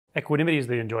Equanimity is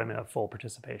the enjoyment of full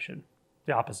participation,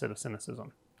 the opposite of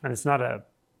cynicism. And it's not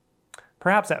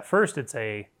perhaps at first it's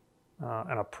an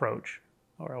approach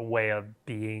or a way of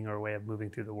being or a way of moving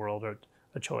through the world or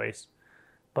a choice.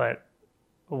 But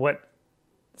what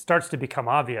starts to become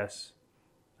obvious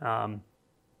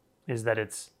is that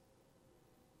it's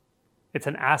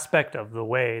an aspect of the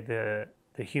way the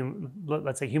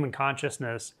let's say human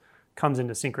consciousness comes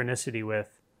into synchronicity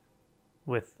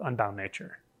with unbound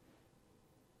nature.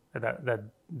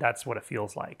 That's what it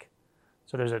feels like.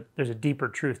 So there's a deeper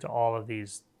truth to all of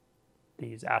these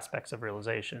aspects of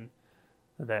realization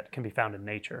that can be found in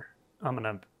nature. I'm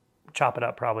going to chop it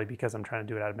up probably because I'm trying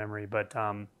to do it out of memory, but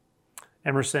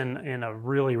Emerson, in a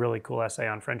really, really cool essay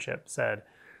on friendship, said,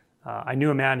 I knew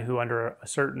a man who under a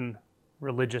certain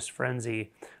religious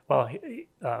frenzy,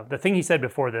 the thing he said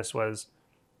before this was,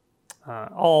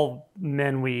 all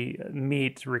men we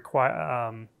meet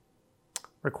require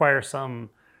some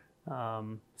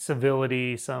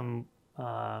civility, some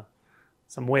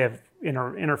way of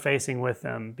interfacing with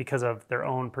them because of their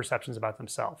own perceptions about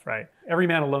themselves, right? Every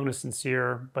man alone is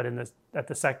sincere, but at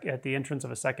the entrance of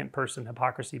a second person,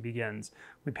 hypocrisy begins.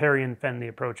 We parry and fend the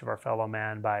approach of our fellow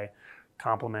man by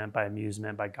compliment, by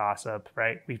amusement, by gossip,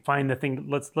 right? We find the thing,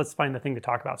 let's find the thing to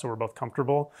talk about so we're both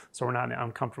comfortable, so we're not in an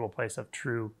uncomfortable place of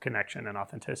true connection and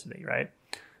authenticity, right?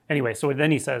 Anyway, so then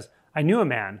he says, I knew a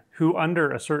man who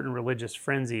under a certain religious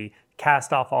frenzy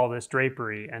cast off all this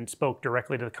drapery and spoke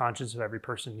directly to the conscience of every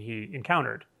person he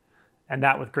encountered, and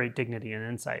that with great dignity and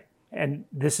insight. And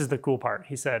this is the cool part.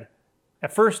 He said,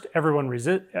 at first everyone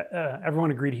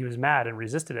agreed he was mad and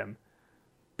resisted him,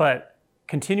 but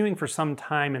continuing for some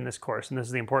time in this course, and this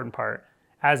is the important part,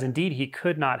 as indeed he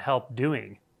could not help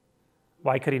doing.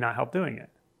 Why could he not help doing it?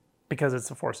 Because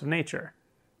it's a force of nature.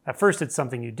 At first it's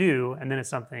something you do, and then it's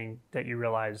something that you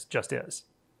realize just is.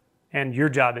 And your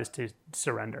job is to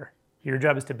surrender. Your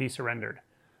job is to be surrendered.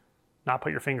 Not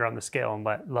put your finger on the scale and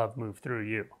let love move through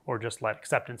you, or just let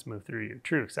acceptance move through you.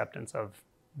 True acceptance of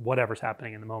whatever's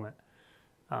happening in the moment.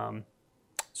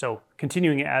 So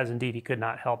continuing as indeed he could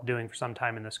not help doing for some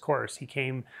time in this course, he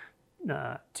came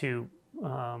to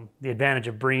the advantage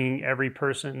of bringing every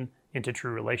person into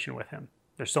true relation with him.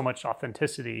 There's so much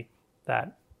authenticity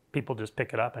that people just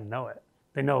pick it up and know it.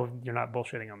 They know you're not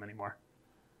bullshitting them anymore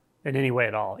in any way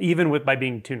at all, even by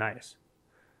being too nice,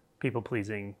 people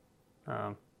pleasing,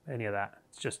 any of that.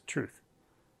 It's just truth,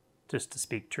 just to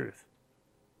speak truth.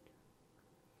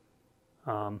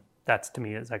 That's to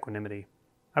me is equanimity.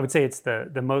 I would say it's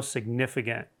the most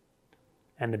significant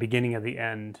and the beginning of the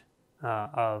end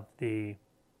of the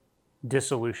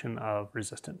dissolution of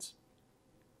resistance.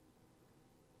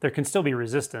 There can still be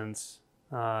resistance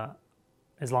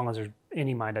as long as there's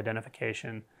any mind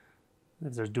identification,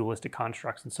 if there's dualistic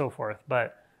constructs and so forth.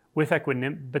 But with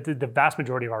equanimity, the vast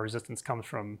majority of our resistance comes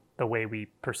from the way we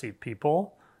perceive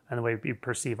people and the way we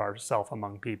perceive ourselves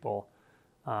among people,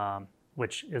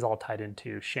 which is all tied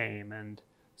into shame and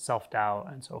self-doubt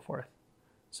and so forth.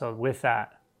 So with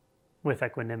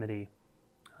equanimity,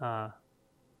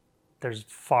 there's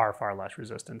far, far less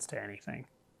resistance to anything.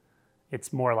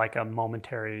 It's more like a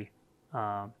momentary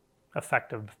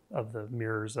effect of the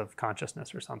mirrors of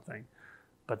consciousness or something,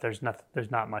 but there's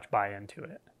not much buy-in to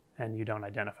it, and you don't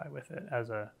identify with it as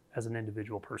an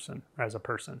individual person or as a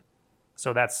person.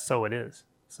 So it is.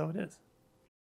 So it is.